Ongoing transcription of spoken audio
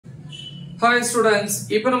Hi students,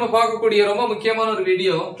 இப்போ நம்ம பார்க்கக்கூடிய ரொம்ப முக்கியமான ஒரு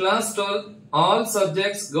video class 12 all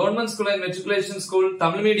subjects government school and matriculation school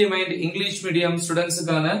Tamil medium and English medium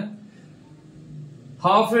students-க்கான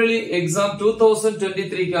half yearly exam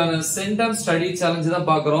 2023 க்கான Centum study challenge தான்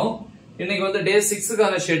பார்க்கறோம். இன்னைக்கு வந்து day 6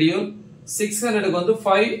 க்கான schedule 600 க்கு வந்து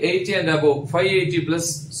 580 and above 580 plus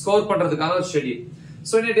score பண்றதுக்கான ஒரு schedule.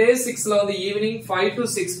 So in day 6ல வந்து evening 5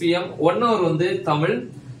 to 6 pm 1 hour வந்து தமிழ்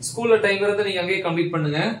ஸ்கூல்ல டைம் இருந்து நீங்க அங்கேயே கம்ப்ளீட்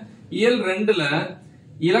பண்ணுங்க. இயல் 2ல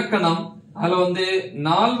இலக்கணம் அதுல வந்து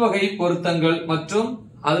நால்வகை பொருத்தங்கள் மற்றும்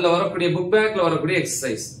அதுல வரக்கூடிய புக் பேக்ல வரக்கூடிய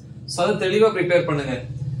எக்ஸசைஸ் சோ அத தெளிவா prepare பண்ணுங்க.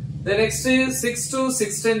 The next 6 to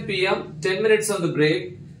 6:10 pm 10 minutes on the break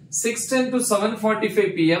 6:10 to 7:45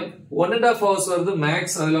 pm 1.5 hours வருது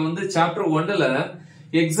மேக்ஸ் அதுல வந்து சாப்டர் 1ல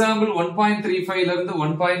எக்ஸாம்பிள் 1.35 ல இருந்து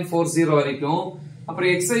 1.40 வரைக்கும்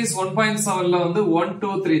அப்புறம் எக்ஸசைஸ் 1.7ல வந்து 1 2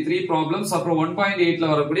 3 3 ப்ராப்ளம்ஸ் அப்புறம் 1.8ல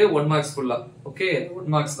வரக்கூடிய 1 மார்க்ஸ் ஃபுல்லா ஓகே 1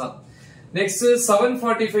 மார்க்ஸ் தான். Next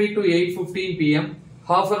 7:45 to 8:15 pm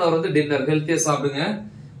half an hour வந்து டின்னர் ஹெல்தியா சாப்பிடுங்க.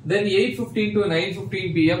 தென் 8:15 to 9:15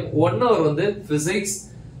 pm 1 hour வந்து பிசிக்ஸ்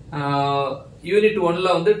யூனிட் 1ல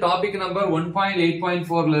வந்து டாபிக் நம்பர்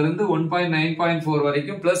 1.8.4 ல இருந்து 1.9.4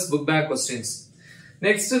 வரைக்கும் plus book back questions.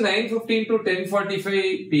 Next 9:15 to 10:45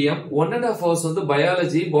 pm 1.5 hours வந்து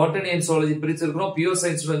biology botany and zoology பிரிச்சிருக்கோம். Pure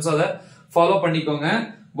science students அத ஃபாலோ பண்ணிக்கோங்க.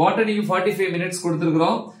 பாட்டனிக்கு 45 மினிட்ஸ்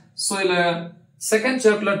கொடுத்திருக்கோம். சோ இல்ல செகண்ட்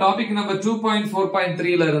சாப்டர்ல டாபிக் நம்பர்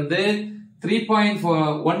 2.4.3 ல இருந்து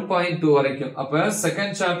 3.1.2 வரைக்கும் அப்ப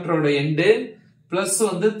செகண்ட் சாப்டரோட எண்ட் பிளஸ்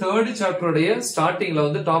வந்து தேர்ட் சாப்டரோட ஸ்டார்டிங்ல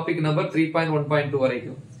வந்து டாபிக் நம்பர் 3.1.2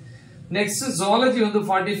 வரைக்கும். நெக்ஸ்ட் ஜூவாலஜி வந்து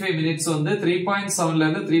 45 மினிட்ஸ் வந்து 3.7 ல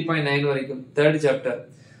இருந்து 3.9 வரைக்கும் தேர்ட் சாப்டர்.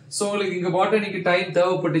 சோ உங்களுக்கு இங்க பாட்டனிக்கு டைம்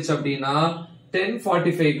தேவைப்பட்டுச்சு அப்படின்னா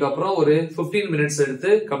 10:45 க்கு அப்புறம் ஒரு 15 மினிட்ஸ் எடுத்து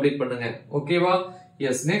கம்ப்ளீட் பண்ணுங்க. ஓகேவா?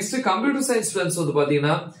 S. Next computer science students வந்து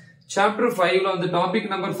பாத்தீங்கன்னா சாப்டர் 5ல வந்து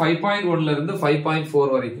டாபிக் நம்பர் 5.1 ல இருந்து 5.4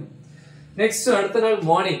 வரைக்கும். நெக்ஸ்ட் அடுத்த நாள்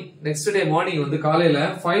மார்னிங் நெக்ஸ்ட் டே மார்னிங் வந்து காலையில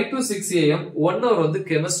 5 to 6 am 1 hour வந்து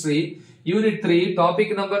கெமிஸ்ட்ரி யூனிட் 3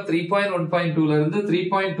 டாபிக் நம்பர் 3.1.2 ல இருந்து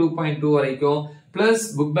 3.2.2 வரைக்கும் பிளஸ்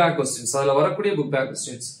புக் பேக் क्वेश्चंस அதுல வரக்கூடிய book back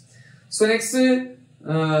questions. So next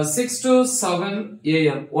 6 to 7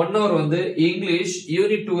 am 1 hour வந்து இங்கிலீஷ்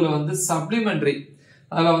யூனிட் 2 ல வந்து சப்ளிமெண்டரி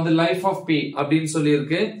அதுல வந்து லைஃப் ஆஃப் பி அப்படின்னு சொல்லி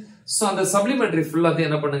இருக்கு. சோ அந்த சப்ளிமெண்டரி ஃபுல்லாத்தையும்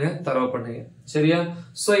என்ன பண்ணுங்க தரவா பண்ணுங்க. சரியா?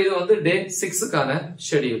 சோ இது வந்து டே 6 க்கான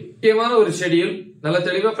ஷெட்யூல். முக்கியமான ஒரு ஷெட்யூல். நல்ல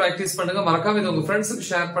தெளிவா பிராக்டிஸ் பண்ணுங்க. மறக்காம இது உங்க ஃப்ரெண்ட்ஸ்க்கு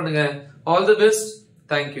ஷேர் பண்ணுங்க. All the best.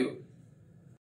 Thank you.